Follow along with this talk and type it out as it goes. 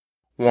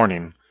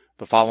Warning: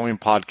 the following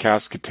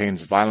podcast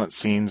contains violent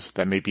scenes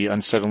that may be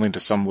unsettling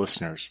to some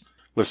listeners.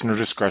 Listener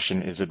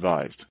discretion is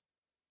advised.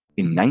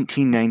 In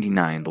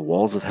 1999, the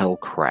walls of hell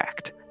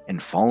cracked,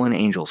 and fallen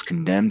angels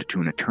condemned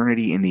to an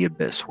eternity in the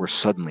abyss were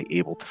suddenly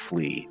able to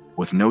flee.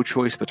 With no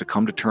choice but to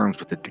come to terms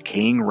with the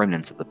decaying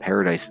remnants of the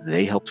paradise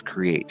they helped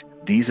create,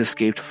 these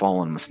escaped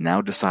fallen must now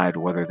decide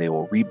whether they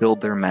will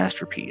rebuild their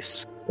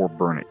masterpiece or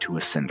burn it to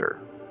a cinder.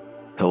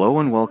 Hello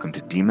and welcome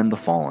to Demon the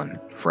Fallen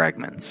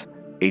Fragments,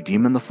 a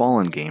Demon the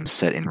Fallen game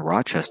set in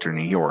Rochester,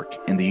 New York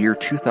in the year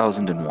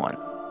 2001.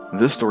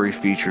 This story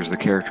features the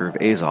character of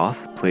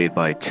Azoth, played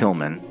by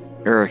Tillman,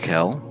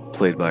 Arakel,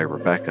 played by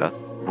Rebecca,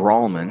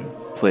 Brawlman,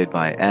 played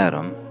by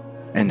Adam,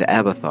 and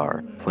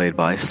Abathar, played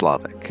by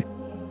Slavic.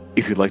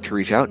 If you'd like to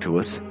reach out to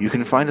us, you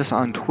can find us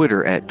on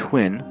Twitter at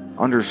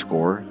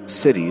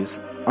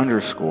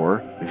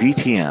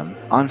twin_cities_VTM,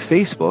 on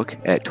Facebook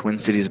at Twin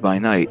Cities by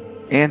Night,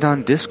 and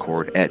on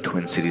Discord at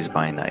Twin Cities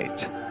by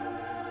Night.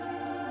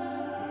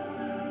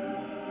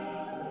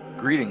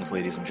 Greetings,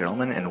 ladies and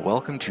gentlemen, and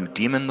welcome to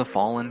Demon the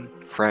Fallen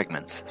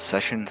Fragments,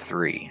 Session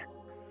 3.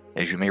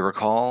 As you may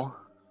recall,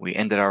 we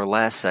ended our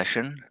last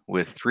session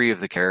with 3 of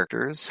the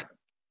characters,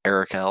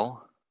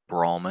 Arakel,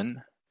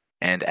 Brawlman,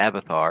 and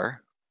Abathar,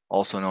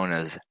 also known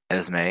as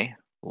Esme,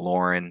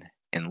 Lauren,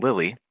 and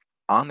Lily,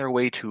 on their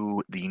way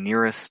to the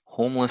nearest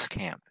homeless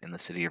camp in the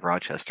city of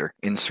Rochester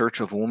in search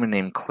of a woman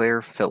named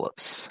Claire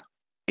Phillips.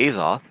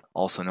 Azoth,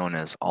 also known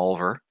as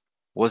Oliver,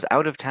 was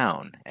out of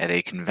town at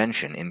a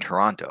convention in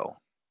Toronto,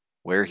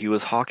 where he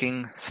was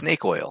hawking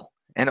snake oil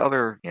and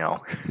other,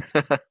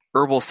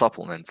 herbal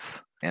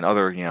supplements and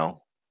other,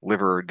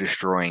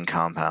 liver-destroying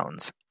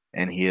compounds.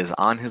 And he is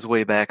on his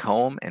way back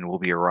home and will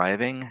be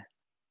arriving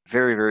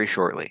very, very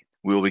shortly.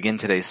 We will begin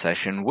today's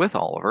session with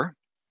Oliver.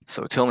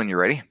 So, Tillman, you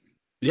ready?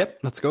 Yep,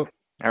 let's go.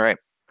 All right.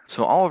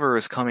 So, Oliver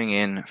is coming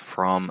in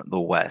from the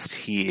west.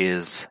 He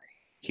has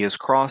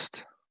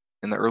crossed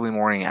in the early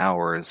morning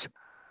hours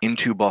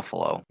into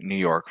Buffalo, New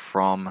York,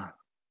 from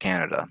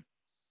Canada.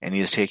 And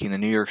he is taking the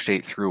New York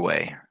State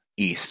Thruway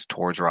east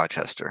towards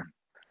Rochester.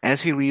 As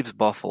he leaves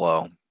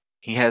Buffalo,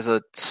 he has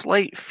a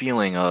slight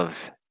feeling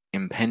of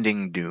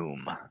impending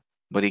doom,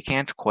 but he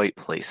can't quite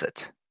place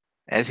it.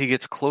 As he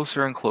gets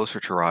closer and closer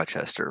to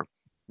Rochester,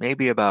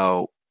 maybe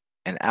about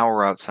an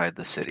hour outside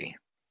the city,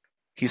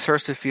 he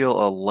starts to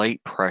feel a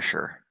light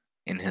pressure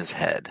in his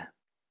head.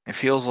 It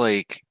feels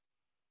like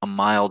a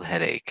mild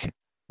headache,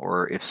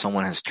 or if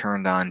someone has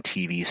turned on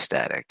TV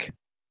static,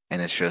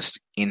 and it's just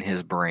in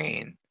his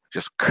brain,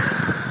 just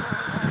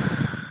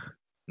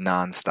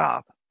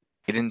non-stop.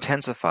 It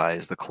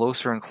intensifies the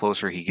closer and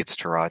closer he gets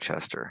to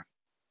Rochester.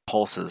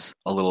 Pulses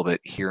a little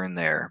bit here and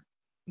there,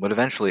 but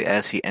eventually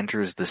as he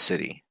enters the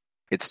city,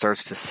 it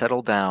starts to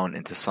settle down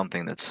into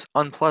something that's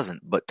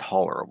unpleasant but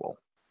tolerable.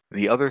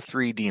 The other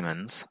 3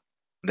 demons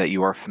that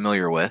you are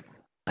familiar with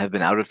have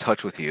been out of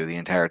touch with you the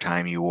entire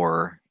time you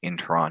were in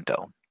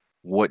Toronto.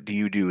 What do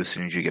you do as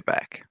soon as you get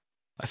back?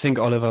 I think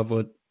Oliver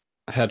would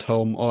head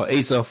home, or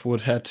Azoth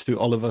would head to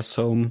Oliver's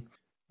home.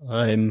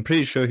 I'm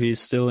pretty sure he's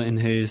still in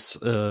his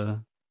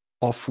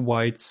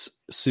off-white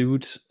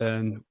suit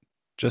and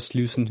just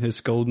loosened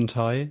his golden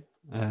tie,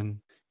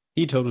 and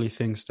he totally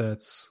thinks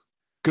that's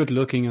good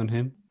looking on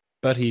him.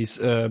 But he's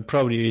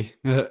probably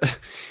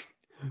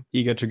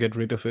eager to get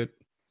rid of it.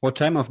 What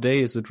time of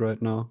day is it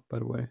right now, by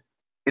the way?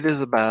 It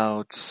is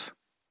about,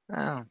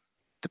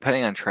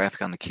 depending on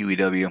traffic on the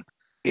QEW,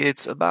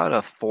 it's about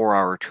a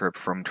 4-hour trip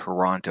from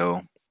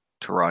Toronto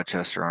to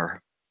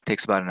Rochester. It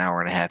takes about an hour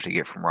and a half to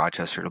get from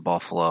Rochester to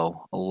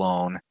Buffalo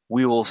alone.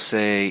 We will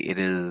say it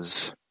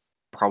is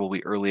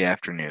probably early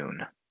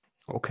afternoon.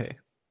 Okay.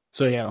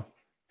 So yeah,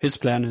 his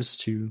plan is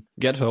to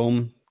get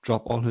home,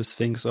 drop all his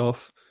things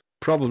off,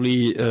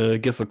 probably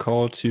give a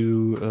call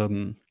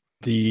to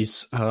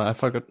these. I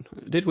forgot.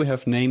 Did we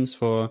have names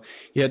for?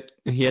 He had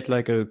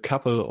like a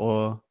couple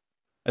or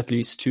at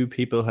least 2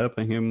 people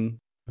helping him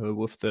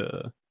with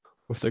the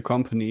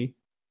company,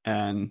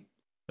 and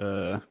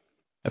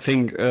I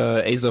think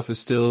Azoth is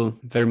still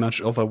very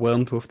much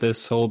overwhelmed with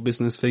this whole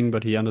business thing,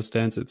 but he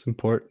understands it's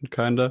important,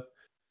 kinda,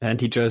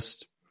 and he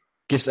just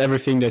gives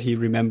everything that he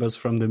remembers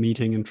from the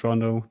meeting in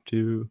Toronto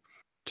to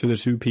the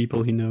 2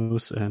 people he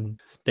knows, and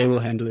they will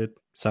handle it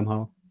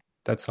somehow.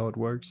 That's how it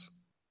works.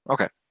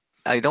 Okay.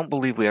 I don't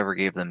believe we ever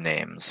gave them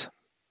names,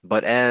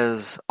 but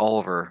as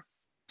Oliver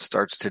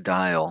starts to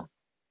dial,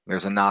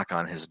 there's a knock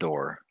on his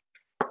door.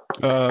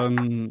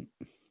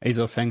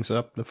 Azoth hangs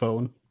up the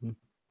phone,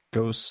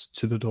 goes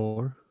to the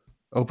door,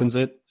 opens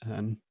it,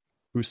 and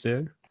who's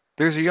there?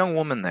 There's a young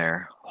woman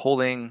there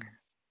holding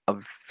a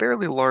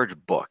fairly large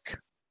book,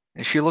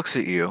 and she looks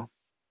at you,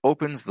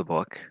 opens the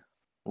book,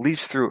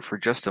 leaves through it for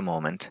just a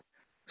moment,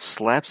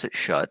 slaps it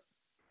shut.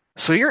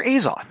 So you're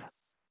Azoth.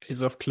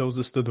 Azoth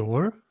closes the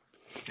door.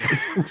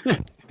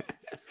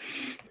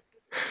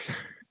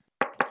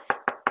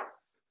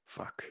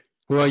 Fuck.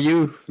 Who are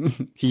you?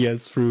 He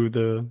yells through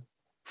the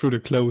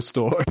closed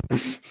door.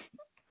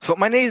 So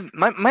my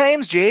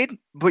name's Jade,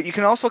 but you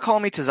can also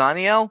call me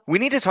Tazaniel. We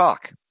need to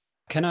talk.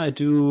 Can I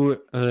do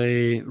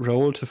a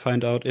roll to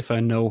find out if I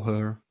know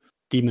her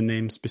demon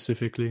name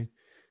specifically?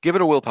 Give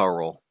it a willpower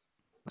roll.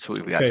 That's what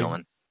we've got, Okay.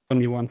 gentlemen.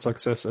 Only one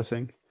success, I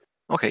think.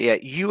 Okay, yeah,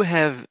 you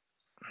have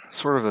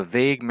sort of a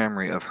vague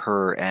memory of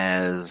her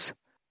as,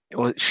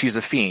 well, she's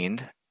a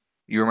fiend.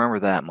 You remember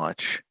that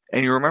much.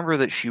 And you remember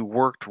that she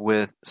worked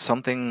with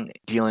something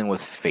dealing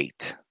with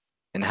fate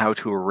and how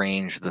to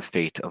arrange the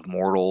fate of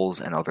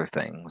mortals and other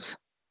things.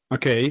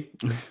 Okay.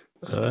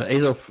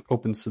 Azov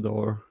opens the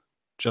door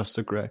just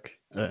to Greg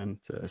and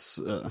says,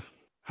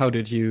 how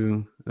did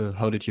you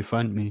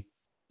find me?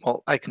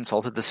 Well, I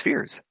consulted the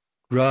spheres.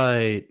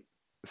 Right.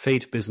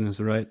 Fate business,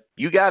 right?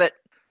 You got it.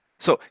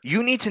 So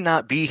you need to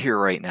not be here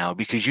right now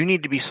because you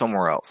need to be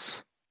somewhere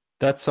else.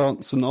 That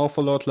sounds an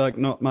awful lot like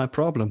not my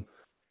problem.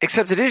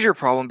 Except it is your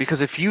problem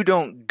because if you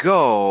don't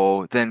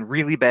go, then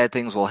really bad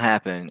things will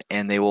happen,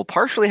 and they will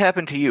partially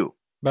happen to you.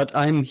 But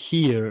I'm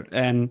here,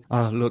 and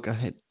look,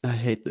 I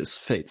hate this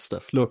fate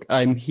stuff. Look,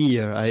 I'm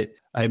here.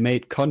 I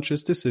made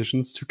conscious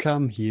decisions to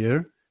come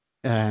here,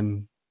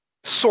 and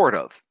Sort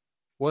of.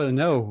 well,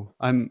 no,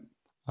 I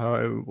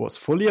was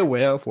fully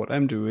aware of what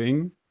I'm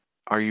doing.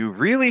 Are you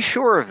really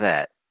sure of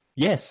that?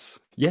 Yes,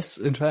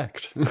 in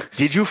fact.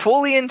 Did you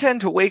fully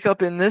intend to wake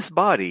up in this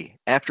body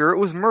after it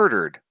was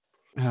murdered?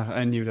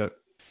 I knew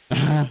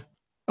that.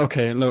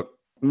 Okay, look,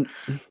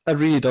 I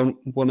really don't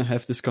want to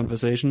have this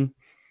conversation.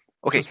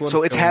 Okay, Just what's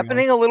so it's going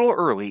happening a little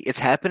early. It's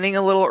happening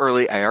a little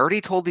early. I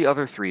already told the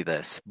other three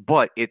this,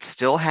 but it's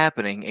still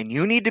happening, and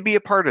you need to be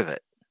a part of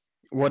it.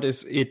 What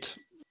is it,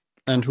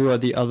 and who are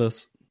the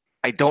others?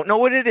 I don't know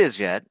what it is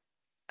yet.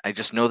 I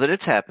just know that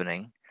it's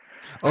happening.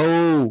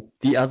 Oh,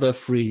 the other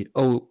three.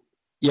 Oh,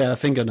 yeah, I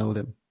think I know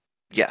them.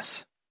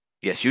 Yes.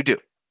 Yes, you do.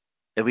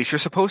 At least you're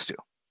supposed to.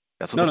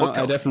 That's what the book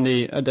I tells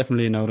me.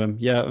 definitely know them.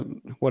 Yeah,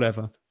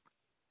 whatever.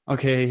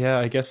 Okay, yeah,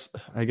 I guess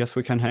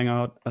we can hang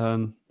out.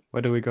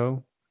 Where do we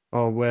go?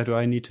 Or where do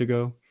I need to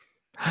go?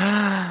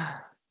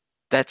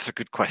 That's a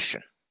good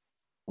question.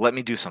 Let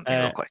me do something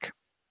real quick.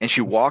 And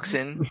she walks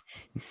in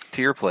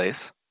to your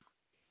place,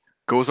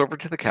 goes over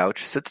to the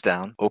couch, sits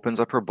down, opens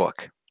up her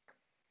book.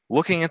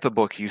 Looking at the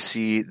book, you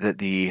see that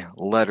the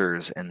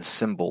letters and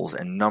symbols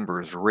and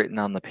numbers written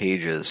on the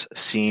pages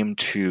seem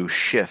to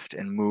shift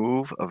and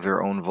move of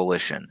their own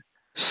volition.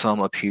 Some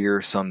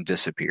appear, some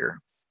disappear.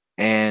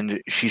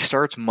 And she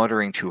starts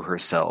muttering to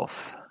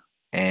herself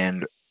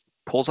and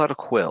pulls out a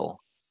quill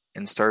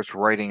and starts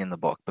writing in the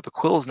book, but the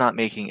quill is not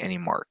making any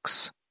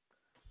marks.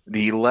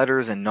 The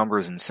letters and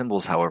numbers and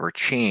symbols, however,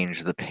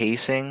 change the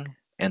pacing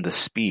and the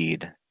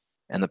speed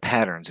and the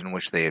patterns in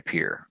which they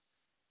appear.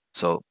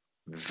 So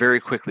very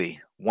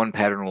quickly, one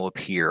pattern will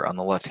appear on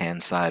the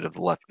left-hand side of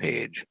the left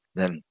page.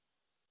 Then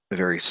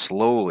very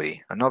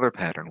slowly, another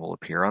pattern will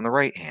appear on the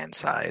right-hand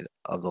side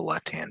of the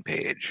left-hand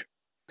page.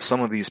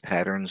 Some of these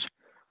patterns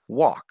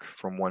walk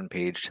from one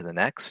page to the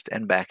next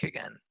and back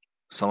again.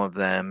 Some of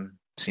them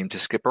seem to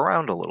skip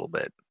around a little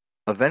bit.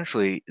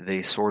 Eventually,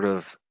 they sort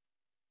of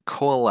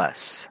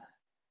coalesce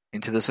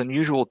into this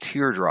unusual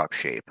teardrop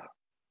shape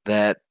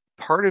that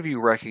part of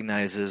you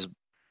recognizes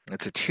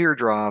it's a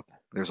teardrop.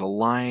 There's a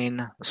line,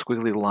 a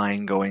squiggly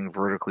line going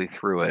vertically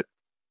through it.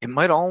 It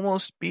might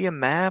almost be a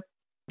map.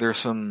 There's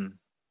some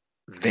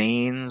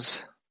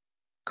veins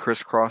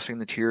crisscrossing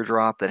the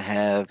teardrop that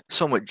have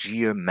somewhat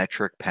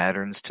geometric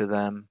patterns to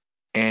them.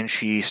 And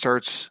she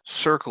starts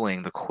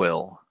circling the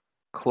quill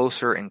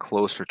closer and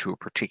closer to a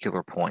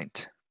particular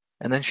point.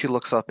 And then she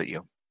looks up at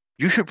you.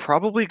 You should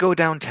probably go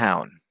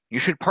downtown. You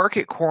should park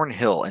at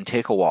Cornhill and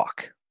take a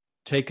walk.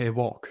 Take a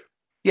walk.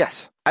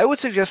 Yes, I would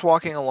suggest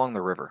walking along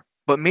the river,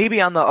 but maybe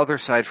on the other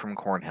side from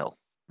Cornhill.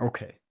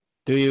 Okay.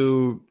 Do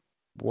you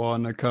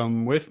want to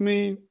come with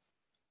me?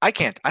 I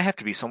can't. I have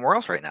to be somewhere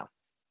else right now.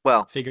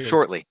 Well, Figures.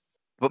 shortly.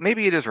 But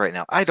maybe it is right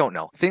now. I don't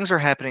know. Things are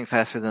happening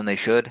faster than they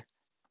should,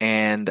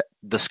 and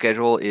the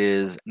schedule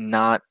is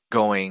not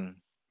going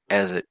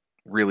as it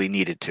really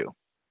needed to.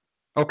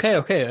 Okay.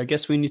 I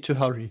guess we need to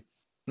hurry.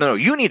 No,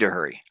 you need to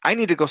hurry. I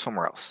need to go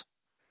somewhere else.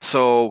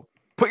 So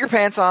put your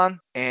pants on,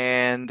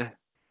 and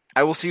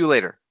I will see you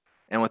later.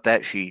 And with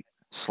that, she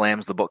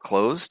slams the book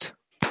closed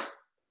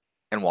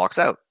and walks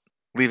out,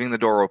 leaving the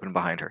door open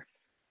behind her.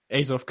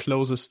 Azov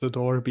closes the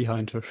door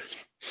behind her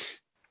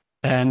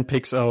and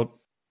picks out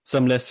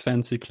some less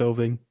fancy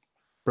clothing,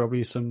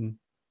 probably some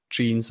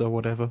jeans or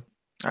whatever.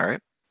 All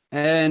right.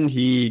 And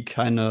he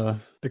kind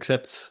of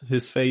accepts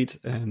his fate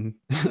and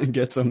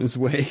gets on his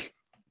way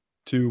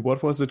to,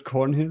 what was it,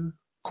 Cornhill?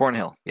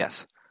 Cornhill,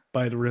 yes.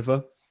 By the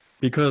river.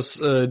 Because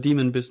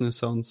demon business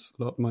sounds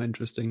a lot more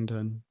interesting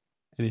than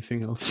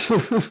anything else.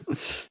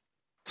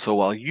 So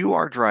while you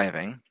are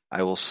driving,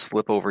 I will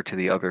slip over to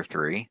the other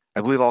three.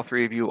 I believe all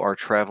three of you are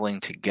traveling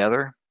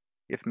together,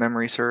 if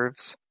memory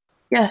serves.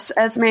 Yes,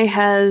 Esme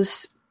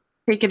has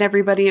taken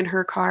everybody in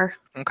her car.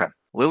 Okay.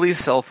 Lily's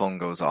cell phone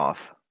goes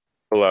off.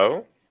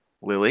 Hello?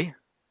 Lily,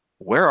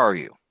 where are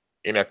you?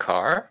 In a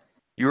car?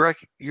 You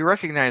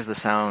recognize the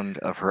sound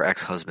of her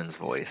ex-husband's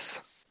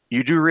voice.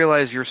 You do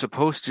realize you're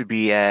supposed to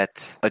be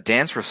at a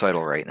dance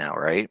recital right now,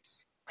 right?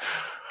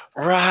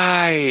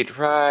 Right.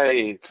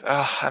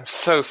 Oh, I'm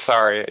so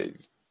sorry.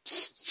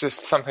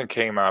 Just something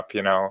came up,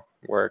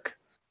 work.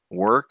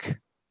 Work?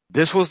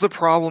 This was the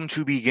problem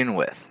to begin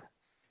with.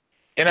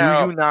 You Do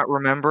know, you not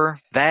remember?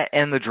 That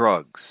and the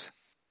drugs.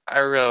 I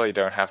really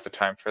don't have the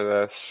time for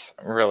this.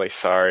 I'm really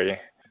sorry.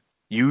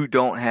 You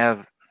don't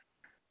have...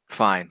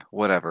 Fine,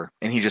 whatever.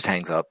 And he just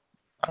hangs up.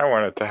 I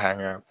wanted to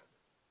hang up.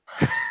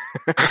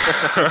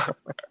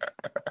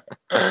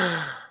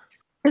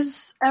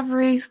 Is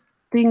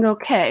everything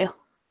okay?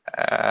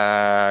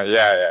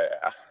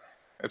 Yeah.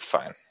 It's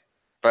fine.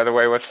 By the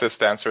way, what's this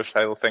dance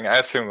recital thing? I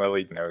assume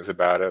Lily knows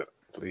about it,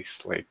 at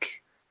least,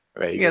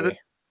 vaguely. Yeah,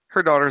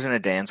 her daughter's in a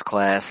dance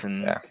class,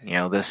 and,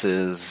 this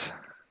is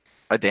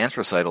a dance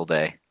recital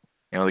day.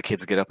 The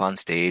kids get up on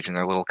stage in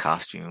their little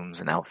costumes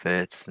and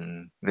outfits,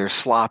 and they're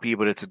sloppy,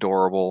 but it's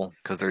adorable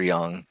because they're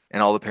young,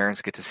 and all the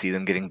parents get to see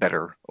them getting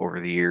better over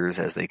the years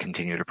as they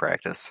continue to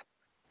practice.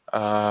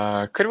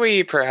 Could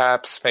we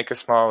perhaps make a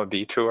small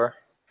detour?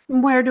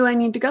 Where do I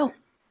need to go?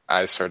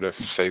 I sort of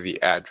say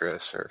the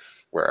address or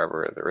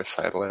wherever the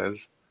recital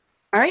is.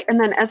 All right, and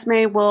then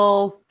Esme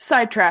will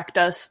sidetrack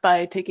us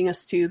by taking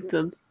us to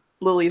the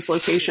Lily's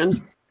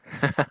location.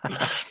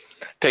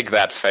 Take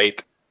that,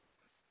 fate.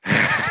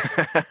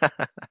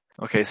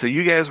 Okay, so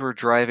you guys were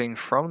driving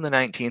from the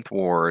 19th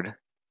Ward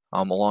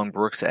along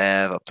Brooks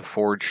Ave up to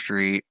Ford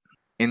Street.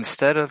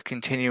 Instead of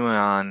continuing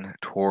on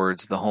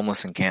towards the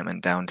homeless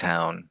encampment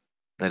downtown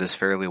that is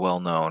fairly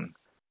well known,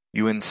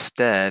 you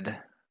instead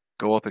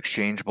go up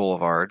Exchange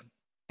Boulevard,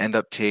 end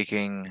up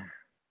taking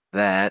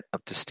that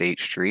up to State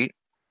Street,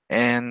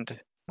 and,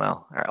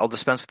 well, I'll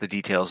dispense with the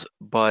details,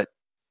 but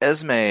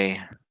Esme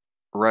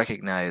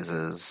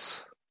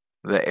recognizes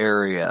the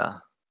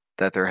area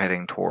that they're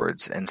heading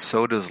towards, and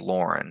so does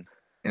Lauren.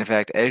 In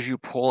fact, as you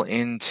pull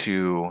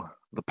into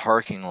the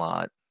parking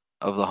lot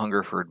of the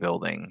Hungerford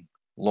building,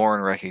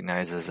 Lauren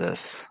recognizes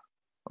this,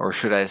 or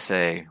should I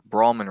say,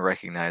 Brawlman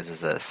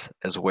recognizes this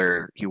as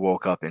where he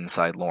woke up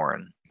inside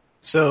Lauren.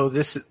 So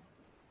this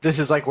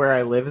is like where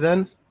I live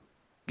then?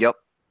 Yep.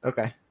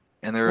 Okay.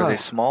 And there is a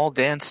small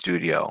dance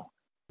studio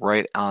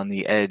right on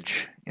the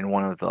edge in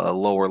one of the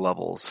lower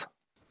levels.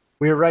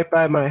 We're right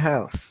by my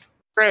house.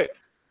 Great.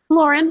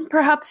 Lauren,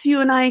 perhaps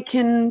you and I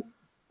can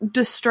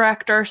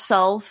distract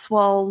ourselves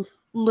while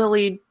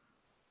Lily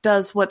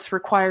does what's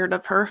required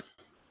of her.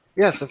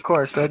 Yes, of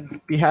course.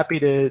 I'd be happy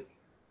to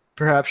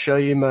perhaps show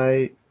you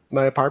my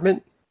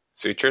apartment.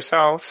 Suit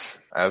yourselves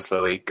as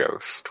Lily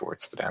goes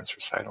towards the dance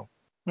recital.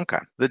 Okay.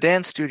 The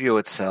dance studio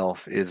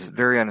itself is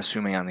very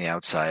unassuming on the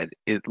outside.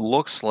 It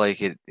looks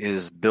like it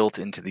is built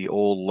into the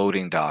old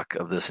loading dock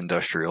of this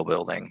industrial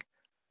building.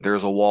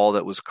 There's a wall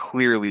that was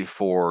clearly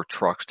for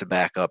trucks to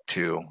back up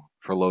to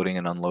for loading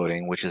and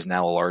unloading, which is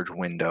now a large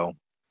window.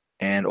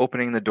 And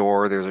opening the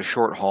door, there's a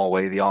short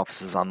hallway. The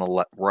office is on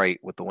the right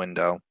with the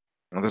window.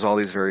 And there's all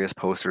these various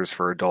posters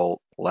for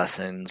adult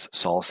lessons,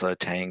 salsa,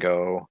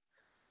 tango,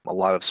 a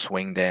lot of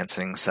swing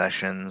dancing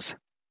sessions.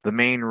 The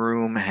main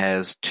room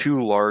has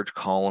two large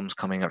columns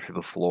coming up through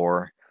the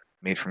floor,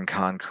 made from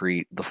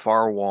concrete. The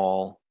far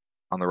wall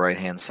on the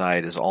right-hand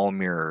side is all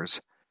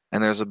mirrors,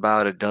 and there's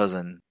about a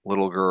dozen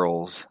little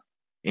girls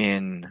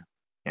in,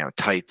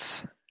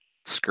 tights,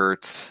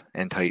 skirts,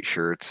 and tight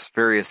shirts.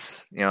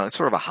 Various, it's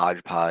sort of a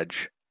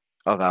hodgepodge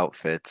of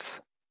outfits,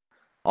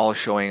 all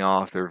showing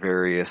off their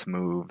various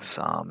moves.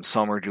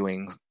 Some are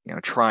doing,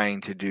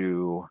 trying to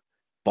do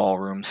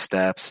ballroom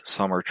steps.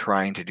 Some are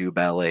trying to do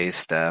ballet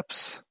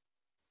steps.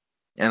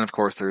 And of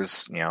course,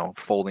 there's,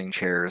 folding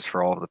chairs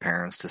for all of the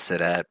parents to sit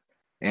at.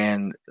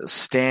 And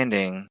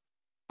standing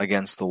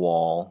against the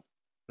wall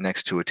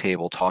next to a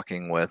table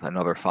talking with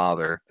another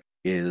father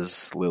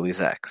is Lily's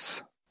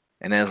ex.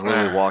 And as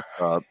Lily walks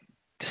up,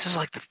 this is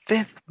like the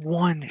fifth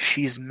one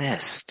she's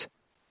missed.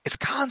 It's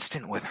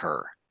constant with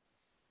her.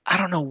 I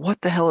don't know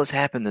what the hell has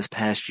happened this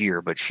past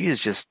year, but she is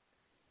just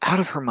out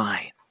of her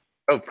mind.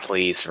 Oh,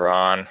 please,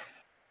 Ron.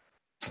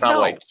 It's not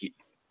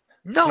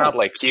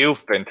like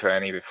you've been to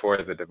any before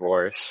the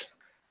divorce.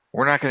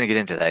 We're not going to get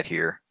into that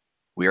here.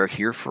 We are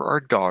here for our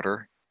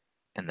daughter,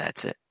 and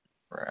that's it.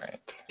 Right.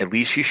 At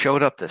least she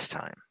showed up this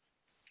time.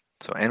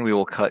 And we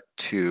will cut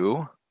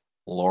to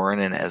Lauren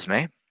and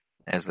Esme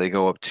as they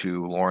go up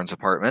to Lauren's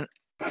apartment.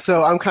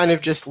 So I'm kind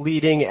of just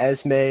leading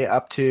Esme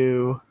up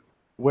to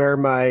where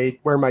my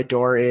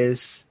door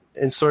is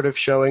and sort of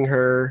showing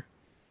her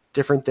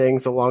different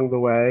things along the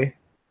way.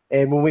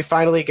 And when we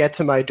finally get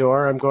to my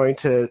door, I'm going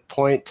to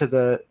point to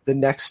the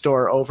next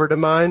door over to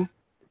mine.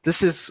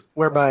 This is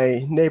where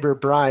my neighbor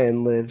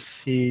Brian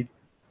lives. He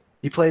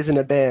plays in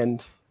a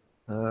band.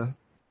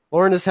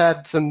 Lauren has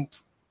had some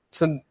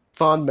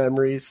fun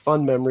memories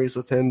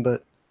with him,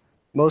 but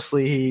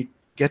mostly he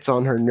gets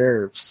on her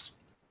nerves.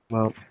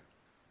 Well,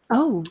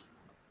 oh,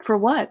 for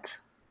what?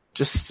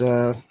 Just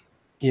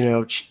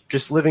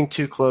just living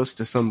too close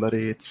to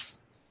somebody. It's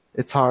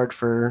hard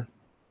for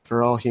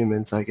all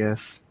humans, I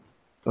guess.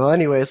 Well,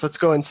 anyways, let's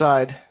go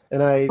inside.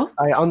 And I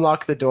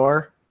unlock the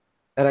door,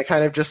 and I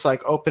kind of just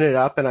open it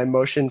up, and I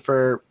motion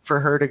for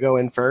her to go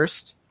in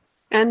first.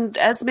 And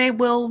Esme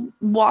will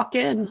walk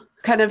in,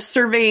 kind of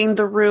surveying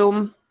the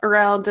room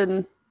around.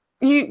 And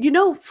you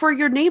know, for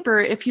your neighbor,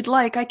 if you'd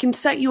like, I can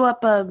set you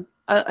up a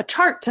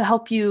chart to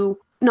help you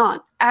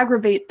not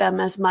aggravate them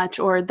as much,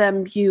 or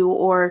them you,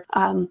 or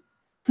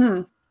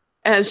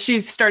as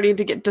she's starting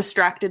to get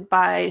distracted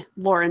by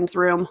Lauren's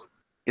room.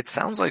 It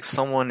sounds like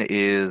someone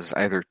is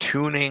either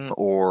tuning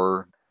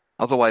or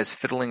otherwise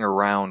fiddling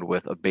around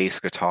with a bass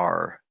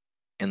guitar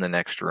in the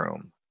next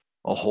room.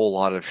 A whole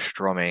lot of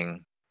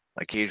strumming.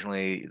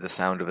 Occasionally the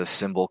sound of a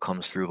cymbal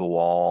comes through the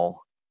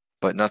wall,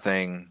 but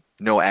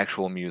no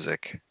actual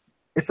music.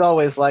 It's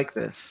always like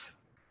this.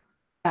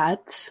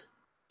 That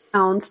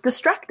sounds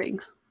distracting.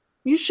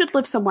 You should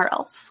live somewhere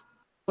else.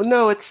 Well,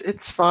 no,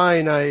 it's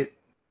fine. I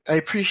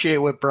appreciate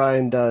what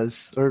Brian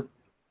does, or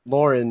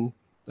Lauren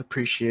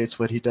appreciates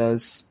what he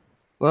does.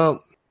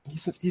 Well,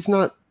 he's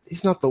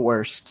not the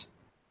worst.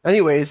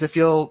 Anyways, if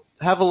you'll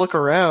have a look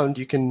around,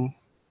 you can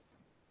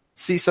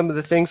see some of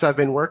the things I've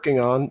been working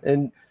on,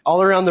 and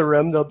all around the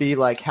room there'll be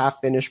like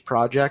half-finished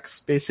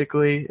projects,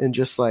 basically, and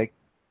just like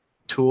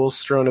tools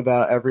strewn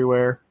about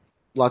everywhere.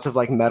 Lots of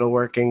like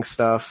metalworking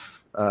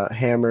stuff,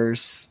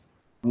 hammers,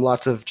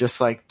 lots of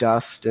just like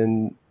dust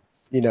and,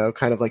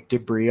 kind of like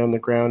debris on the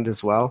ground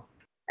as well.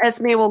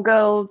 Esme will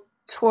go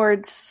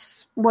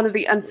towards one of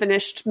the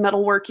unfinished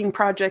metalworking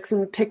projects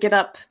and pick it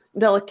up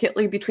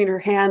delicately between her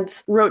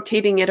hands,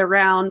 rotating it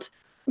around.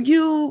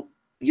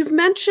 You've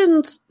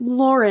mentioned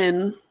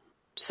Lauren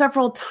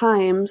several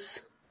times.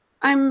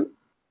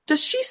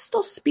 Does she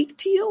still speak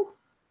to you?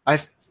 I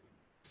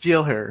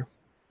feel her.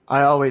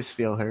 I always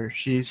feel her.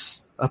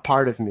 She's a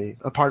part of me,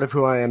 a part of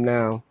who I am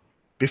now.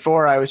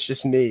 Before I was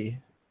just me,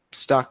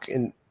 stuck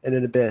in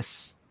an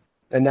abyss.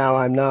 And now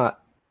I'm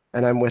not,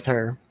 and I'm with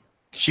her.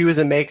 She was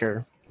a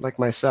maker, like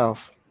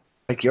myself,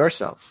 like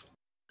yourself.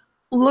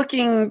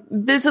 Looking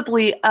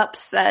visibly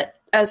upset,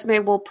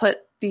 Esme will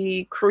put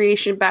the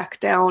creation back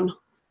down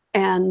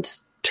and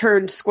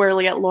turn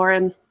squarely at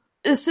Lauren.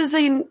 This is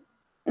a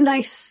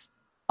nice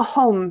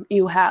home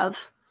you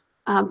have.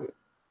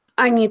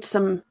 I need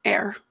some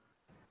air.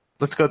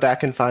 Let's go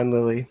back and find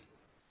Lily.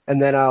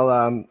 And then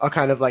I'll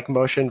kind of like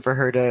motion for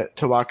her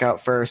to walk out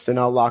first, and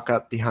I'll lock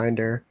up behind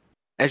her.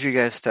 As you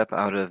guys step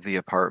out of the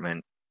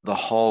apartment, the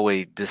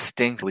hallway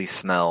distinctly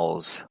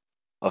smells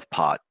of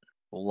pot.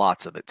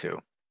 Lots of it, too.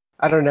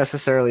 I don't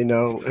necessarily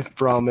know if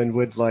Brahmin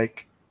would,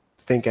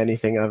 think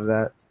anything of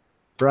that.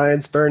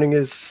 Brian's burning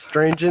his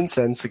strange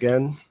incense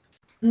again.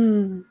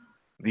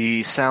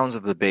 The sounds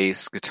of the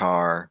bass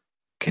guitar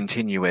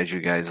continue as you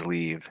guys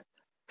leave.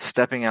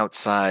 Stepping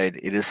outside,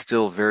 it is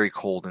still very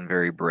cold and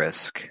very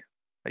brisk.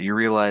 You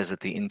realize that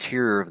the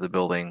interior of the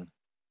building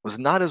was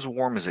not as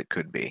warm as it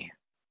could be.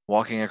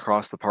 Walking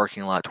across the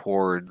parking lot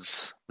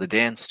towards the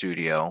dance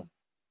studio,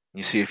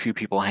 you see a few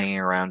people hanging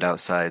around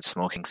outside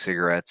smoking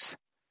cigarettes.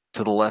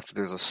 To the left,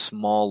 there's a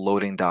small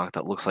loading dock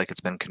that looks like it's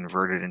been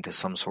converted into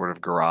some sort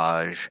of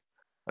garage.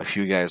 A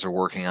few guys are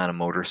working on a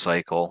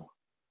motorcycle,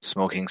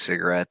 smoking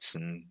cigarettes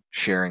and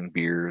sharing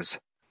beers.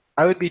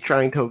 I would be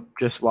trying to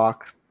just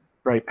walk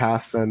right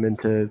past them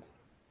into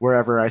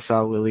wherever I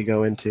saw Lily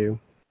go into.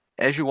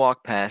 As you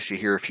walk past, you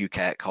hear a few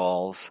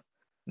catcalls.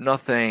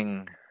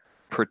 Nothing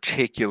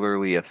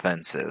particularly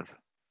offensive.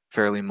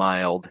 Fairly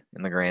mild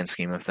in the grand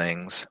scheme of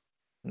things.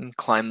 You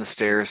climb the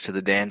stairs to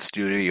the dance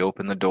studio, you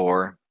open the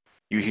door.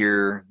 You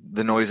hear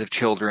the noise of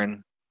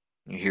children.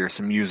 You hear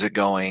some music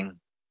going.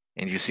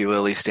 And you see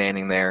Lily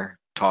standing there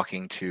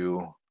talking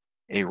to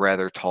a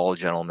rather tall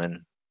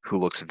gentleman who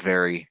looks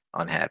very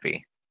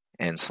unhappy.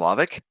 And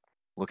Slavic,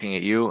 looking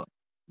at you,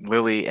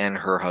 Lily and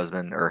her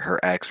husband, or her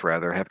ex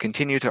rather, have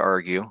continued to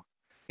argue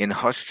in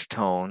hushed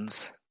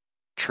tones,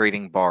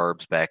 trading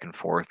barbs back and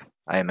forth,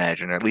 I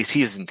imagine, or at least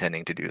he's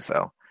intending to do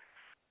so.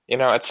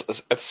 At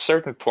a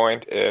certain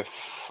point,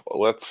 if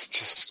let's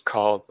just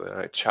call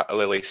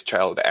Lily's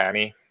child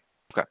Annie,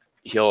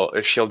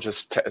 okay, she'll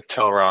just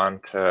tell Ron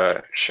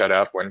to shut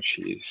up when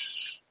she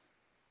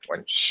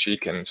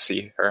can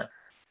see her.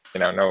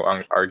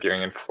 No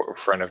arguing in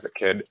front of the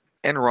kid.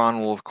 And Ron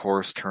will, of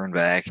course, turn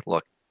back.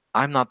 Look,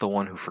 I'm not the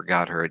one who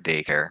forgot her at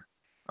daycare,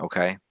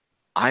 okay?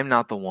 I'm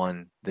not the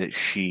one that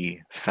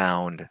she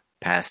found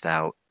passed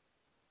out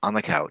on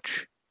the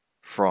couch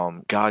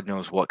from God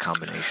knows what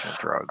combination of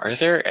drugs. Are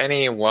there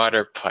any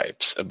water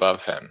pipes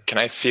above him? Can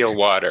I feel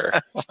water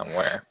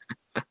somewhere?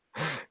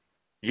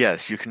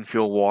 Yes, you can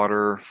feel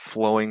water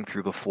flowing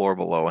through the floor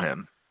below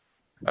him.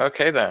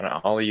 Okay, then.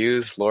 I'll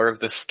use Lore of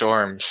the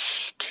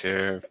Storms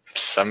to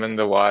summon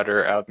the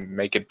water out and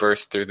make it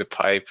burst through the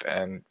pipe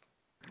and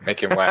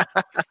make him wet.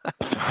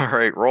 All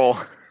right, roll.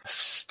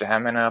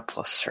 Stamina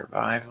plus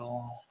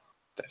survival.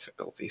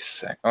 Difficulty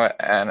 6. Oh,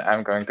 and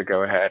I'm going to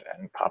go ahead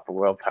and pop a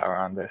willpower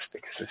on this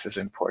because this is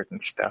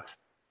important stuff.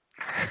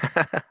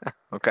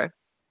 Okay.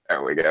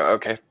 There we go.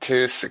 Okay,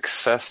 2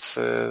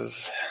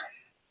 successes,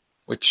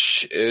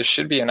 which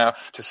should be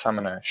enough to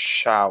summon a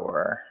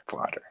shower of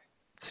water.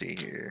 Let's see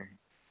here.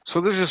 So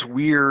there's this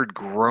weird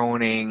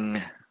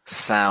groaning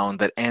sound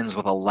that ends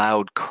with a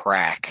loud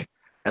crack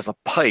as a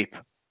pipe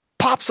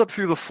pops up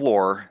through the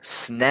floor,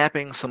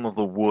 snapping some of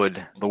the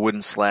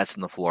wooden slats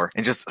in the floor,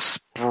 and just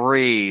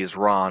sprays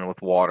Ron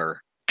with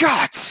water.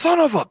 God, son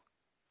of a...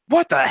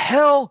 What the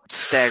hell?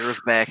 Staggers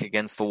back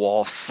against the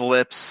wall,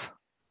 slips,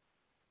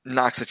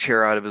 knocks a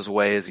chair out of his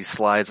way as he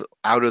slides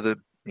out of the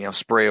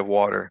spray of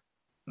water.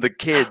 The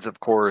kids, of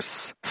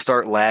course,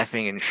 start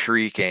laughing and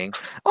shrieking,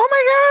 "Oh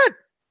my God!"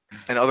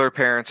 And other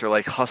parents are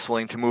like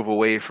hustling to move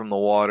away from the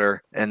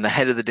water. And the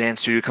head of the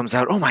dance studio comes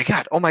out. "Oh my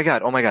God, oh my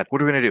God, oh my God.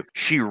 What are we going to do?"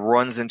 She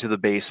runs into the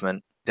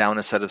basement, down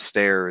a set of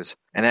stairs.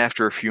 And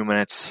after a few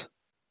minutes,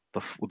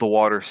 the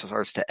water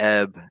starts to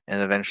ebb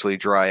and eventually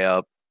dry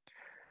up.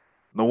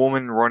 The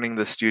woman running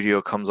the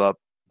studio comes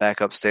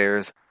back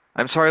upstairs.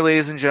 "I'm sorry,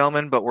 ladies and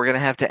gentlemen, but we're going to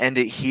have to end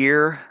it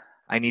here.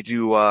 I need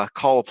to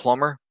call a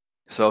plumber.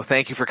 So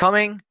thank you for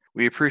coming.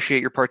 We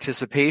appreciate your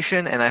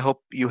participation, and I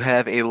hope you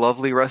have a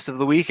lovely rest of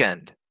the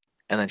weekend."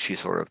 And then she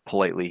sort of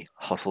politely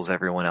hustles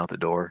everyone out the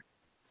door.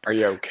 Are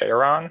you okay,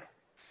 Ron?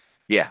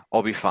 "Yeah,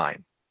 I'll be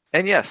fine."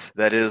 And yes,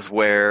 that is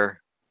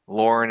where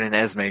Lauren and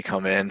Esme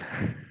come in.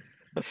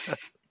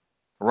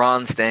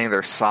 Ron's standing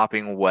there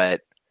sopping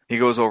wet. He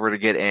goes over to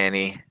get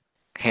Annie,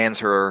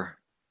 hands her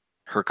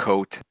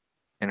coat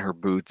and her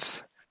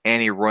boots.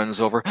 Annie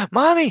runs over.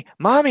 "Mommy!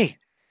 Mommy!"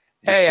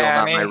 "You're Hey, still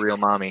Annie." not my real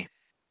mommy."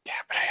 Yeah,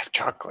 but I have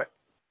chocolate.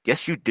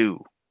 "Yes, you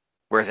do.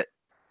 Where is it?"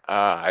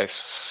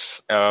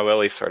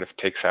 Lily sort of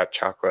takes out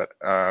chocolate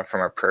from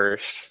her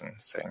purse and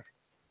saying,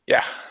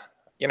 "Yeah,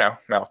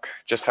 milk,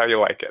 just how you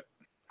like it."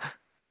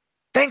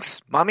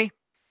 "Thanks, Mommy."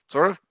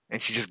 Sort of.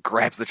 And she just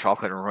grabs the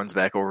chocolate and runs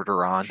back over to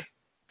Ron.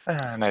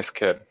 Nice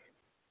kid. And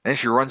then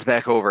she runs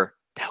back over.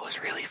 "That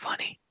was really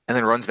funny." And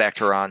then runs back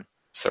to Ron.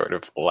 Sort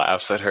of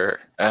laughs at her.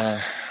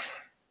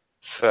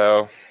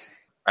 So,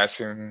 I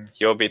assume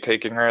you'll be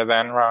taking her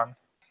then, Ron?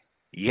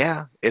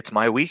 "Yeah, it's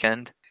my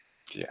weekend."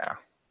 Yeah.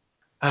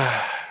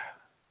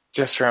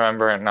 Just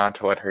remember not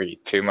to let her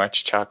eat too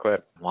much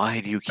chocolate.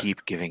 Why do you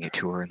keep giving it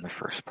to her in the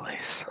first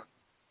place?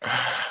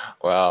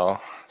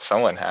 Well,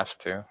 someone has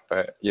to,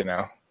 but,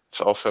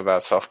 it's also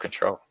about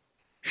self-control.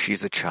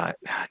 She's a child.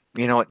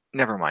 You know what?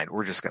 Never mind.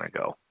 We're just going to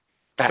go.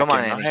 Back Come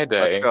on, in Annie. my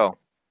day, Let's go.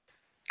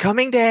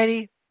 "Coming,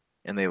 Daddy."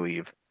 And they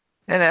leave.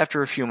 And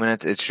after a few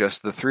minutes, it's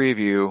just the three of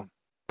you,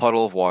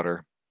 puddle of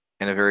water,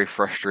 and a very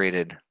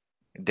frustrated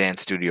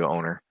dance studio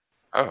owner.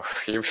 Oh,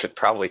 you should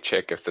probably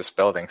check if this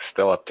building's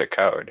still up to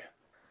code.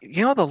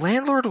 The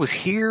landlord was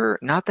here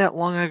not that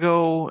long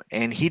ago,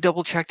 and he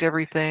double-checked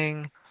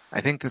everything.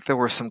 I think that there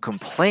were some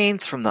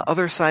complaints from the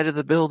other side of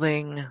the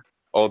building.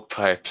 Old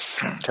pipes.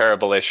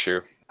 Terrible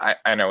issue.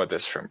 I know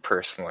this from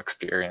personal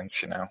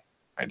experience,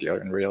 I deal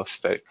in real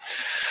estate.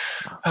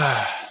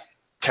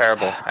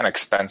 Terrible and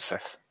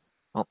expensive.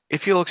 Well,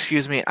 if you'll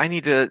excuse me, I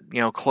need to,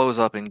 close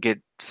up and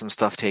get some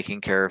stuff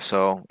taken care of,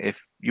 so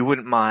if you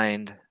wouldn't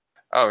mind...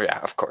 Oh, yeah,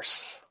 of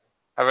course.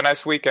 Have a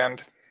nice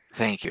weekend.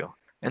 Thank you.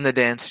 And the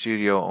dance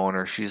studio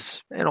owner,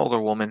 she's an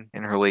older woman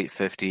in her late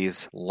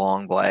 50s,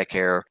 long black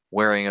hair,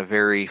 wearing a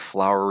very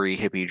flowery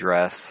hippie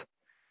dress,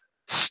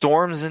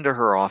 storms into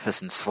her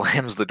office and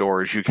slams the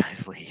door as you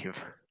guys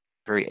leave.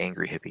 Very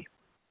angry hippie.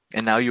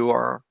 And now you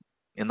are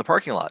in the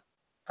parking lot.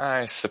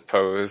 I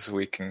suppose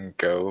we can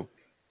go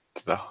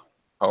to the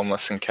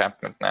homeless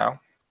encampment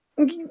now.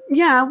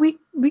 Yeah,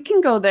 we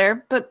can go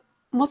there, but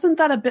wasn't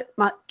that a bit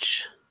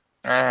much?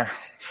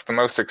 It's the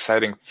most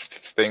exciting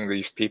thing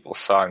these people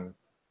saw in a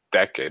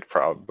decade,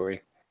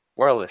 probably.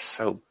 World is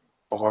so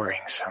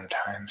boring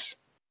sometimes.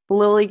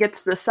 Lily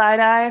gets the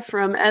side eye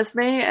from Esme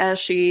as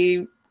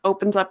she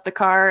opens up the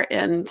car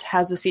and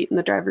has a seat in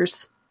the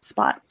driver's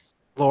spot.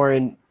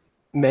 Lauren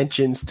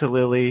mentions to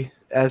Lily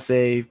as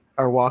they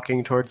are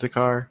walking towards the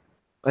car,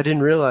 "I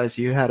didn't realize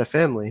you had a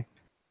family."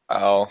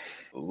 Well,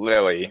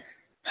 Lily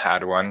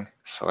had one,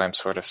 so I'm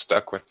sort of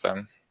stuck with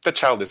them. The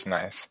child is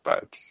nice,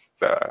 but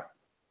the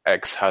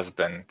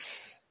ex-husband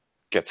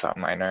gets on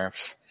my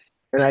nerves.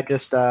 And I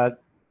just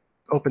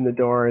open the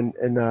door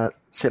and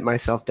sit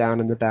myself down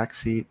in the back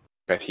seat.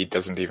 But he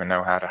doesn't even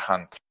know how to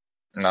hunt.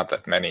 Not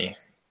that many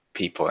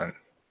people in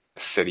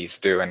the cities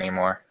do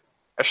anymore.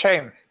 A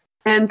shame.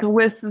 And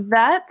with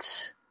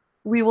that,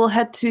 we will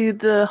head to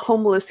the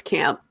homeless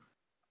camp.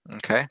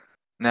 Okay.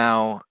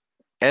 Now,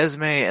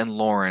 Esme and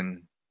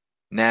Lauren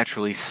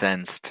naturally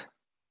sensed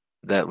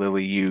that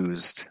Lily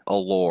used a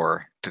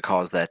lure to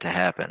cause that to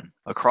happen.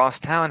 Across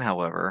town,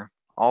 however,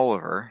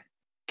 Oliver,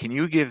 can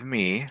you give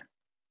me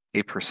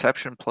a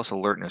perception plus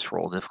alertness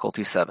roll,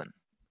 difficulty 7?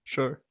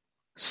 Sure.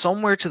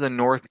 Somewhere to the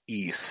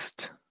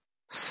northeast,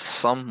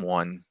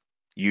 someone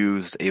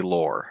used a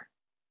lure.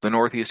 The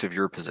northeast of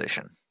your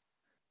position.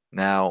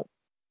 Now,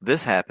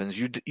 this happens.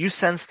 You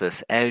sense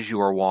this as you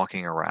are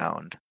walking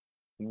around.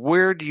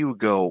 Where do you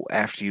go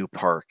after you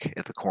park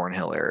at the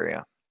Cornhill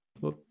area?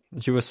 Well,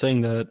 you were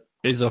saying that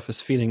Azov is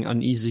feeling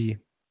uneasy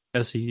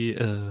as he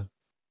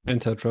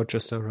entered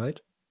Rochester, right?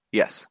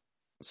 Yes.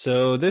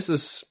 So this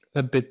is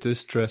a bit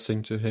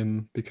distressing to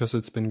him because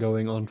it's been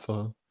going on for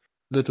a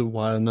little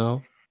while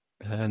now.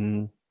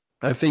 And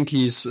I think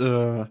he's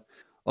on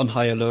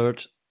high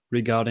alert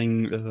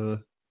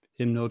regarding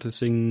him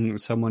noticing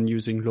someone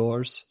using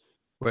lures.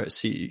 whereas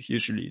he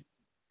usually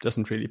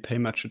doesn't really pay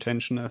much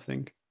attention, I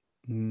think.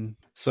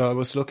 So I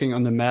was looking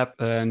on the map,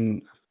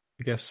 and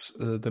I guess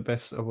the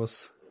best I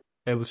was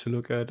able to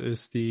look at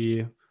is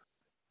the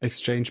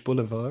Exchange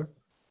Boulevard.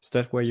 Is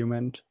that where you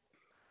meant?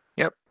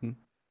 Yep.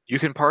 You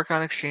can park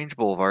on Exchange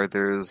Boulevard.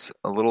 There's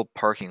a little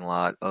parking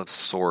lot of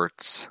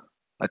sorts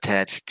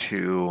attached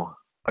to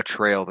a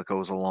trail that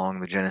goes along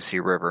the Genesee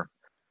River.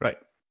 Right.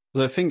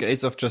 So I think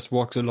Azov just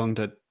walks along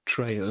that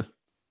trail,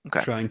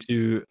 trying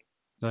to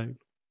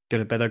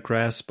get a better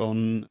grasp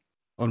on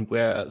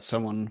where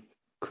someone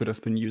could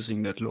have been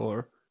using that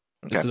lore.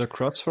 Okay. Is it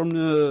across from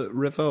the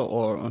river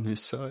or on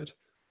his side?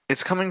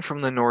 It's coming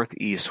from the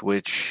northeast,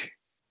 which,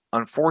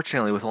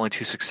 unfortunately, with only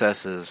 2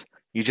 successes,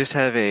 you just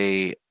have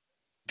a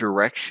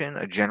direction,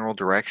 a general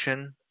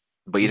direction,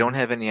 but you don't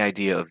have any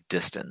idea of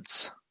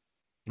distance.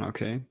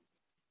 Okay.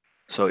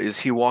 So is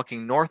he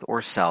walking north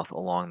or south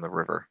along the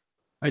river?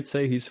 I'd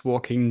say he's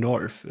walking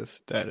north, if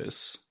that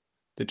is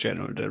the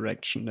general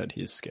direction that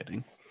he's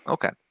getting.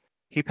 Okay.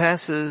 He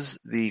passes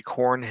the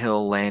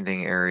Cornhill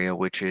Landing area,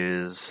 which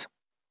is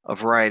a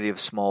variety of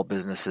small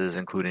businesses,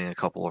 including a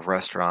couple of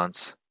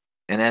restaurants.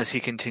 And as he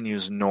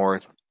continues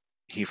north,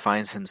 he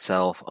finds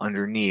himself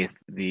underneath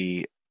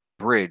the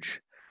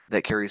bridge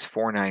that carries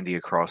 490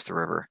 across the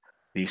river,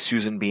 the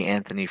Susan B.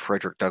 Anthony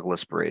Frederick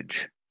Douglass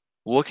Bridge.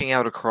 Looking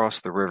out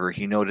across the river,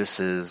 he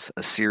notices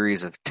a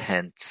series of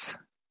tents,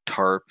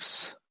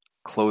 tarps,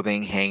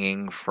 clothing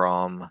hanging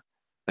from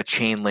a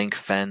chain link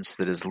fence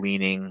that is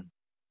leaning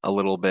a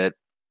little bit.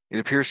 It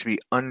appears to be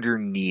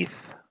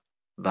underneath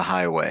the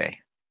highway.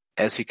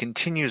 As he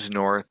continues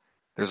north,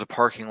 there's a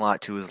parking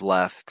lot to his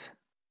left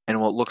and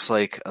what looks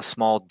like a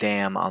small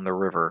dam on the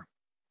river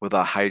with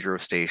a hydro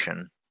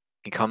station.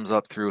 He comes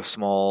up through a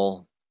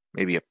small,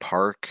 maybe a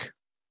park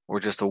or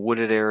just a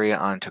wooded area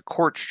onto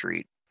Court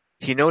Street.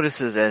 He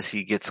notices as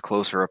he gets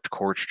closer up to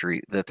Court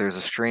Street that there's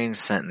a strange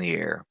scent in the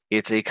air.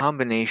 It's a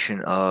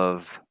combination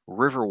of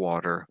river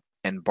water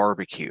and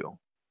barbecue.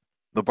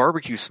 The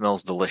barbecue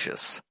smells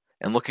delicious,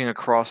 and looking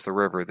across the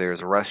river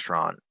there's a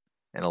restaurant,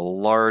 and a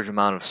large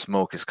amount of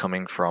smoke is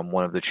coming from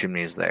one of the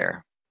chimneys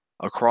there.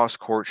 Across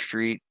Court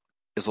Street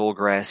is a little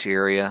grassy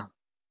area.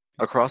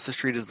 Across the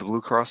street is the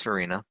Blue Cross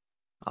Arena,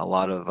 a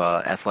lot of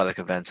athletic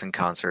events and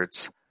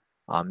concerts.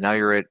 Now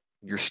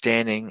you're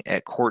standing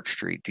at Court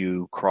Street. Do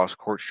you cross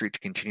Court Street to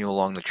continue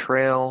along the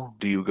trail?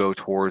 Do you go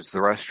towards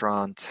the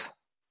restaurant?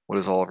 What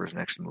is Oliver's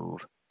next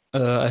move?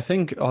 I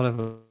think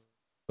Oliver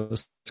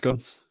is going,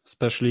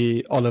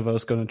 especially Oliver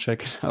is going to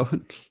check it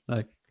out.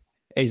 Like,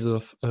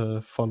 Azov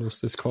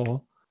follows this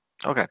call.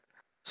 Okay.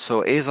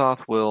 So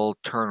Azoth will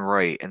turn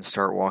right and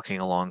start walking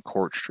along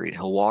Court Street.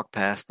 He'll walk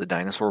past the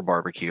Dinosaur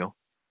Barbecue,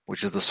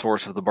 which is the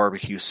source of the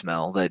barbecue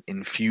smell that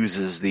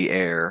infuses the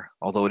air,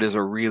 although it is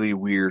a really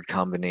weird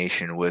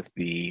combination with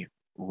the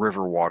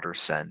river water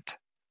scent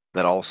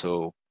that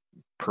also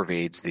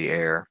pervades the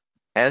air.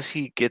 As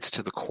he gets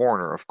to the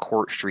corner of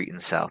Court Street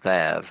and South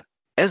Ave,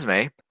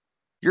 Esme,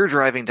 you're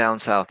driving down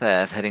South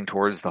Ave heading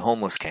towards the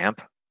homeless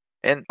camp,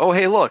 and oh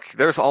hey look,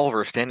 there's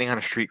Oliver standing on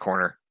a street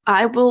corner.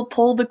 I will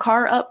pull the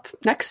car up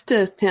next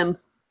to him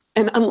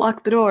and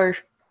unlock the door.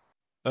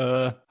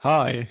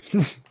 Hi.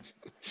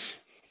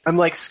 I'm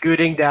like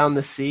scooting down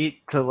the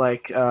seat to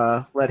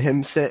let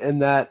him sit in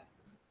that,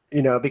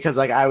 because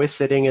I was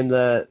sitting in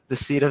the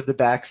seat of the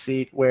back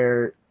seat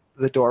where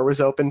the door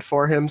was opened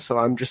for him, so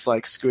I'm just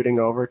scooting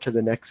over to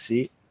the next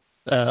seat.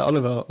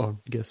 Oliver, or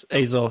I guess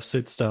Azov,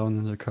 sits down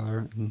in the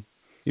car and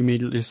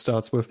immediately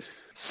starts with,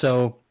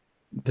 so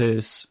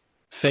this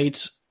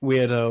Fate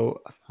weirdo,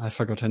 I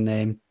forgot her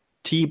name,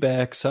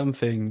 Teabag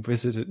something,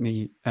 visited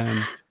me,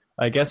 and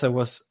I guess I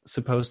was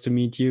supposed to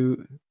meet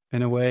you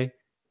in a way.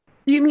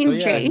 Do you mean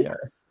Jane? Yeah.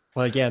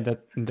 Well, yeah,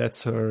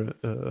 that's her.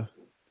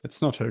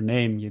 It's not her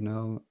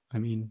name, I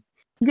mean.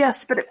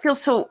 Yes, but it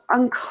feels so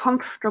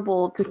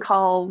uncomfortable to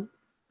call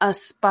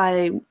us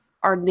by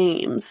our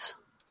names.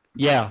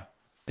 Yeah,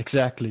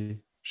 exactly.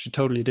 She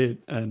totally did,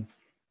 and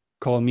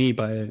call me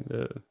by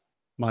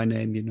my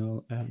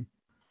name, and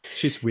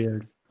she's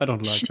weird. I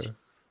don't like her.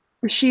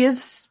 She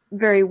is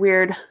very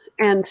weird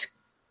and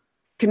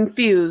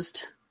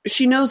confused.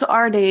 She knows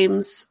our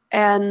names,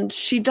 and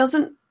she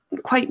doesn't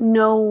quite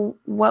know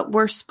what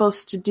we're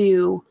supposed to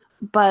do,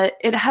 but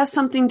it has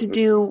something to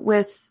do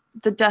with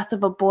the death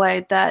of a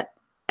boy that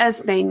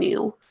Esme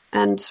knew,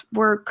 and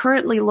we're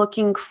currently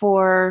looking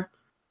for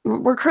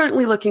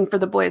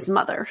the boy's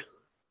mother.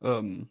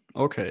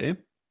 Okay.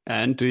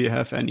 And do you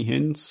have any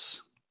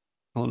hints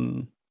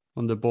on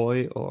the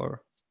boy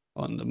or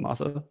on the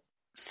mother?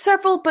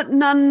 Several, but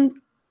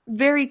none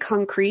very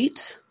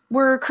concrete.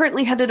 We're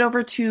currently headed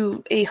over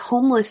to a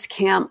homeless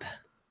camp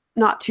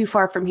not too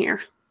far from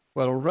here.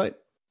 Well, all right.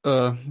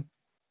 Can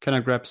I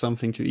grab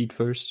something to eat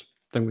first?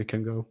 Then we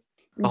can go.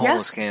 The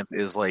homeless camp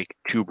is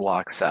 2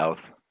 blocks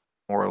south,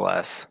 more or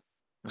less.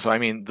 So, I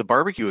mean, the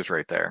barbecue is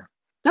right there.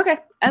 Okay.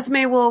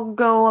 Esme will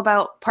go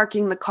about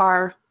parking the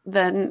car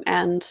then,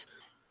 and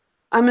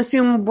I'm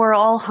assuming we're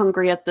all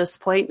hungry at this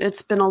point.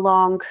 It's been a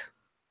long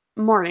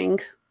morning.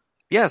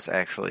 Yes,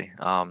 actually.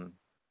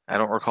 I I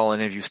don't recall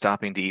any of you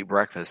stopping to eat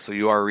breakfast, so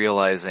you are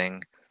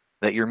realizing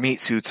that your meat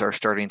suits are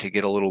starting to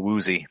get a little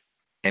woozy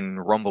and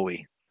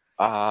rumbly.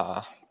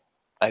 I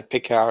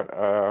pick out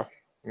a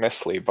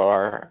Nestle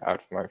bar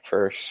out of my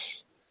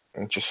purse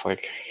and just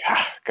like,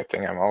 good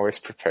thing I'm always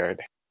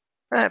prepared.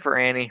 That for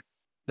Annie.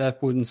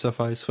 That wouldn't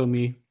suffice for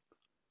me.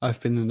 I've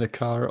been in the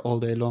car all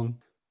day long.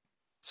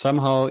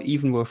 Somehow,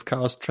 even with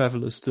cars,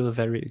 travel is still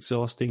very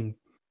exhausting.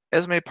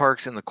 Esme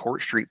parks in the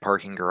Court Street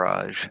parking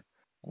garage,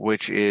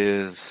 which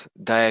is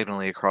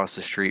diagonally across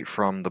the street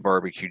from the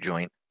barbecue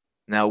joint.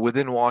 Now,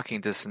 within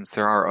walking distance,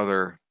 there are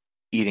other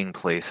eating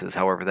places.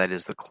 However, that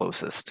is the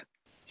closest.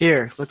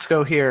 Here, let's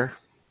go here.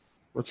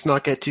 Let's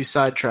not get too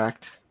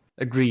sidetracked.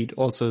 Agreed.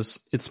 Also,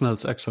 it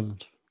smells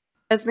excellent.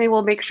 Esme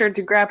will make sure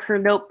to grab her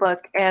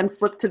notebook and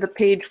flip to the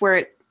page where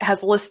it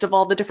has a list of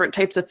all the different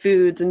types of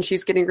foods, and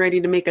she's getting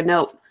ready to make a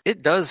note.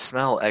 It does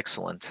smell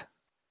excellent.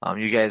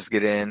 You guys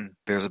get in.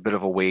 There's a bit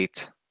of a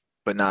wait,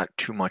 but not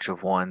too much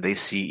of one. They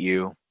seat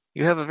you.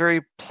 You have a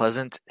very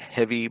pleasant,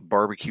 heavy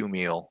barbecue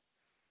meal.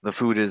 The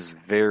food is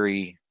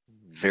very,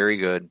 very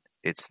good.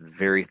 It's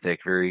very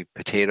thick, very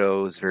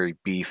potatoes, very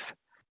beef.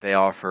 They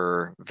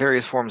offer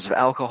various forms of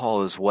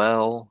alcohol as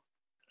well.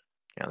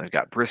 They've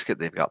got brisket,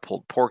 they've got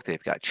pulled pork,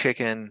 they've got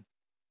chicken,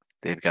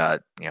 they've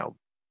got,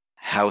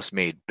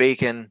 house-made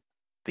bacon.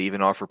 They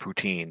even offer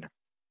poutine.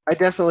 I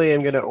definitely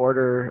am going to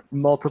order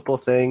multiple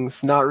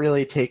things, not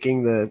really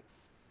taking the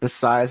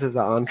size of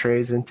the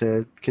entrees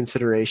into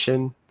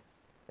consideration.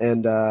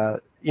 And,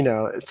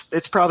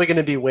 it's probably going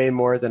to be way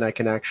more than I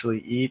can actually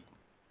eat.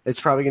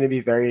 It's probably going to be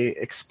very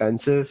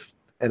expensive,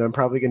 and I'm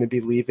probably going to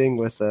be leaving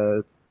with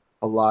a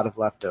lot of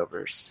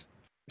leftovers.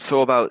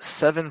 So about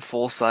 7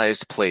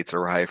 full-sized plates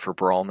arrive for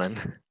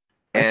Brawlman.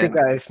 I think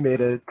I've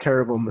made a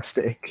terrible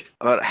mistake.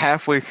 About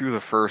halfway through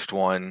the first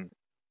one,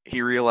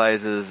 he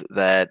realizes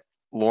that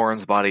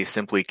Lauren's body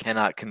simply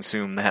cannot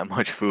consume that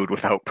much food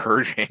without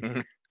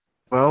purging.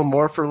 Well,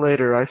 more for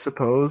later, I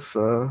suppose.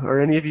 Are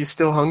any of you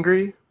still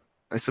hungry?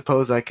 I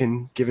suppose I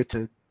can give it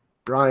to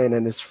Brian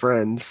and his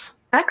friends.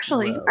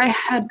 Actually, I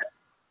had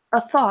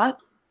a thought.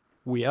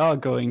 We are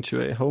going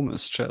to a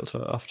homeless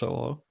shelter, after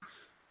all.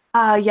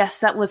 Yes,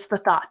 that was the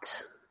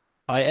thought.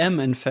 I am,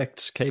 in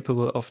fact,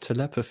 capable of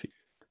telepathy.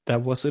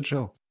 That was a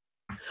joke.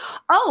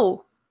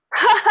 Oh!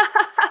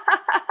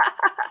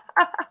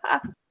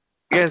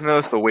 You guys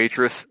notice the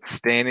waitress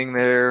standing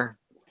there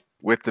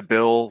with the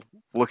bill,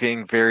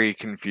 looking very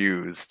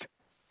confused.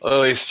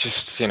 Lily's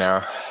just,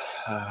 yeah,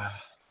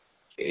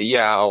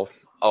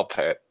 I'll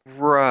pay it.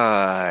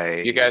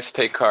 Right. You guys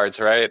take cards,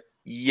 right?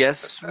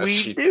 Yes, we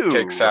she do.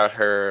 Takes out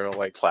her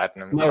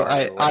platinum. No, card or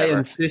I whatever.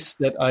 insist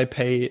that I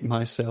pay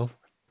myself.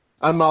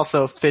 I'm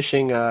also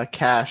fishing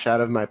cash out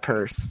of my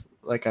purse,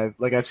 like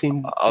I've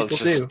seen I'll people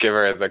just do. give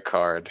her the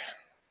card.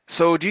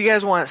 So do you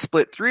guys want it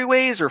split 3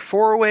 ways or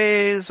 4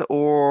 ways,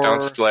 or...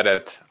 Don't split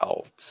it.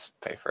 I'll just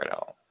pay for it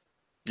all.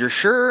 You're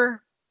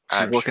sure?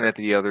 She's I'm looking sure. at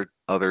the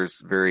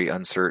others very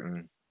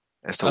uncertain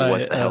as to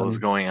what the hell is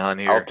going on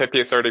here. I'll tip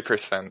you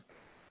 30%.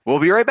 We'll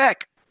be right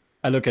back.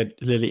 I look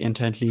at Lily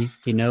intently.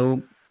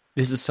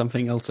 This is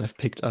something else I've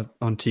picked up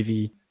on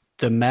TV.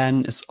 The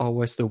man is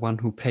always the one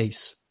who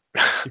pays.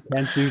 You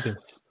can't do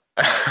this.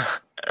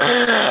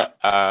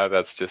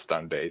 That's just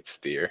on dates,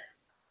 dear.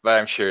 But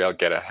I'm sure you'll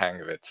get a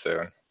hang of it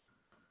soon.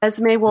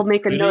 Esme will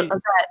make a Really? note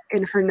of that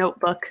in her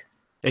notebook.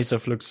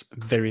 Asaph looks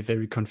very,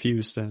 very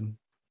confused and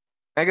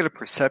Can I get a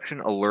perception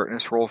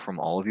alertness roll from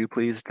all of you,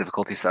 please?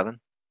 Difficulty 7.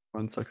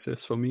 1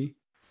 success for me.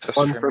 Just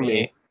One for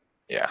me.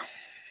 Yeah.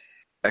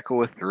 Echo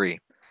with 3.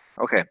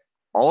 Okay.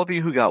 All of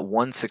you who got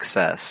 1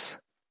 success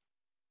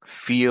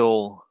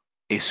feel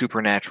a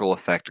supernatural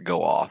effect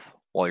go off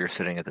while you're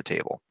sitting at the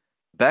table.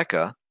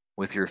 Becca,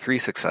 with your 3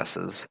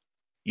 successes,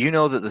 you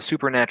know that the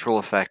supernatural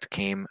effect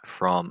came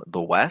from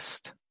the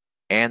west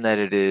and that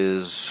it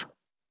is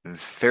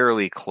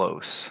fairly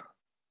close.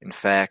 In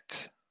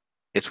fact,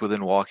 it's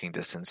within walking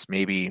distance,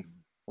 maybe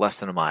less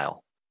than a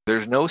mile.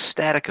 There's no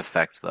static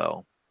effect,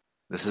 though.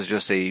 This is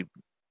just a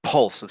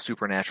pulse of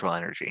supernatural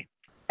energy.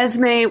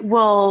 Esme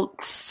will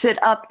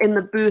sit up in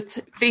the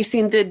booth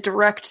facing the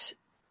direct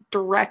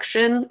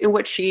direction in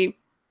which she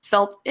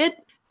felt it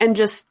and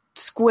just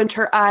squint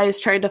her eyes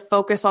trying to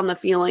focus on the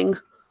feeling.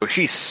 So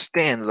she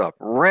stands up,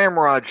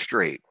 ramrod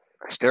straight,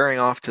 staring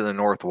off to the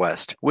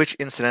northwest, which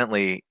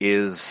incidentally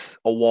is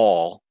a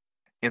wall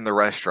in the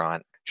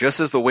restaurant, just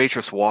as the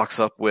waitress walks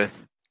up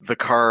with the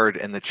card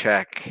and the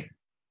check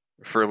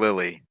for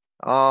Lily.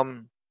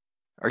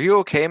 Are you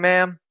okay,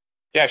 ma'am?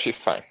 Yeah, she's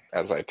fine,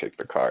 as I take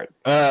the card.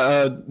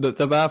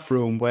 The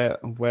bathroom, where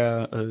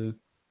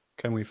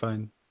can we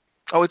find?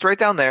 Oh, it's right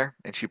down there.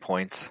 And she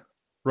points.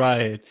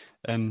 Right,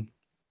 and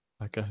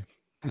okay.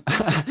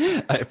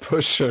 I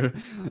push her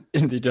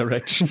in the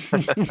direction.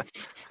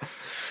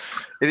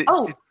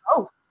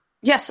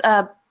 Yes,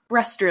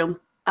 restroom.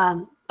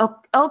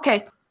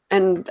 Okay.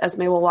 And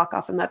Esme will walk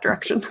off in that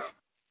direction.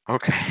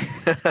 Okay.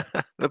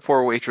 The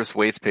poor waitress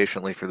waits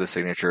patiently for the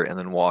signature and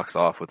then walks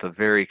off with a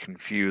very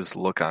confused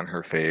look on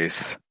her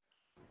face.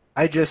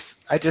 I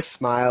just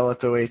smile at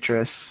the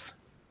waitress.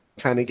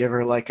 kind of give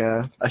her like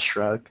a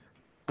shrug.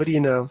 What do you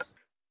know?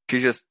 She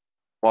just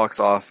walks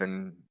off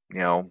and,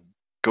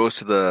 goes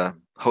to the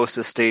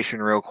hostess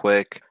station real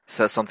quick,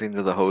 says something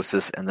to the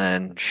hostess, and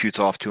then shoots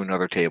off to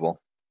another table.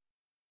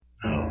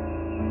 Oh,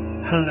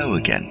 hello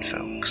again,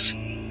 folks.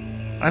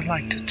 I'd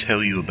like to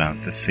tell you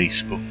about the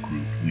Facebook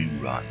group we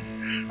run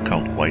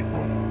called White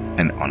Wolf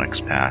and Onyx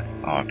Path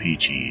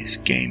RPGs,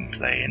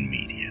 Gameplay and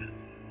Media.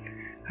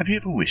 Have you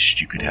ever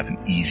wished you could have an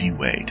easy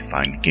way to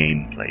find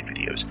gameplay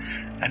videos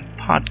and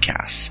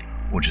podcasts,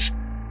 or just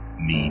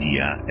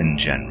media in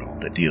general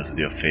that deals with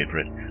your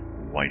favorite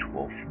White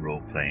Wolf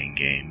role-playing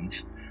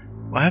games?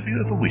 Or have you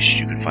ever wished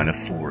you could find a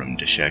forum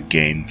to share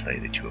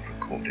gameplay that you have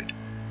recorded?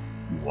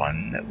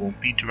 One that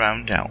won't be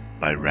drowned out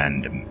by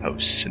random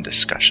posts and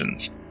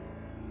discussions,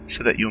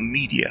 so that your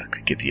media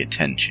could get the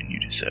attention you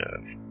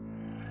deserve.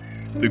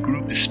 The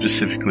group is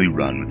specifically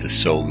run with the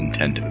sole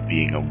intent of it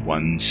being a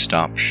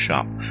one-stop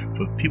shop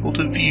for people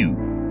to view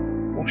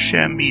or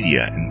share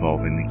media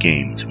involving the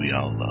games we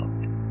all love.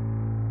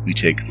 We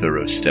take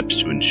thorough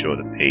steps to ensure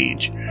the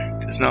page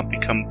does not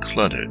become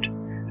cluttered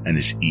and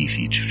is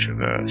easy to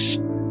traverse.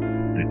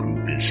 The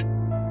group is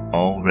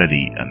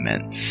already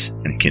immense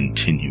and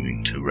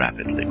continuing to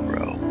rapidly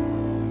grow,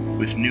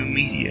 with new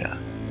media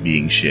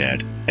being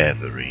shared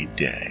every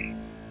day.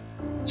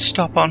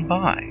 Stop on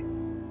by.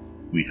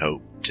 We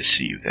hope to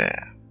see you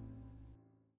there.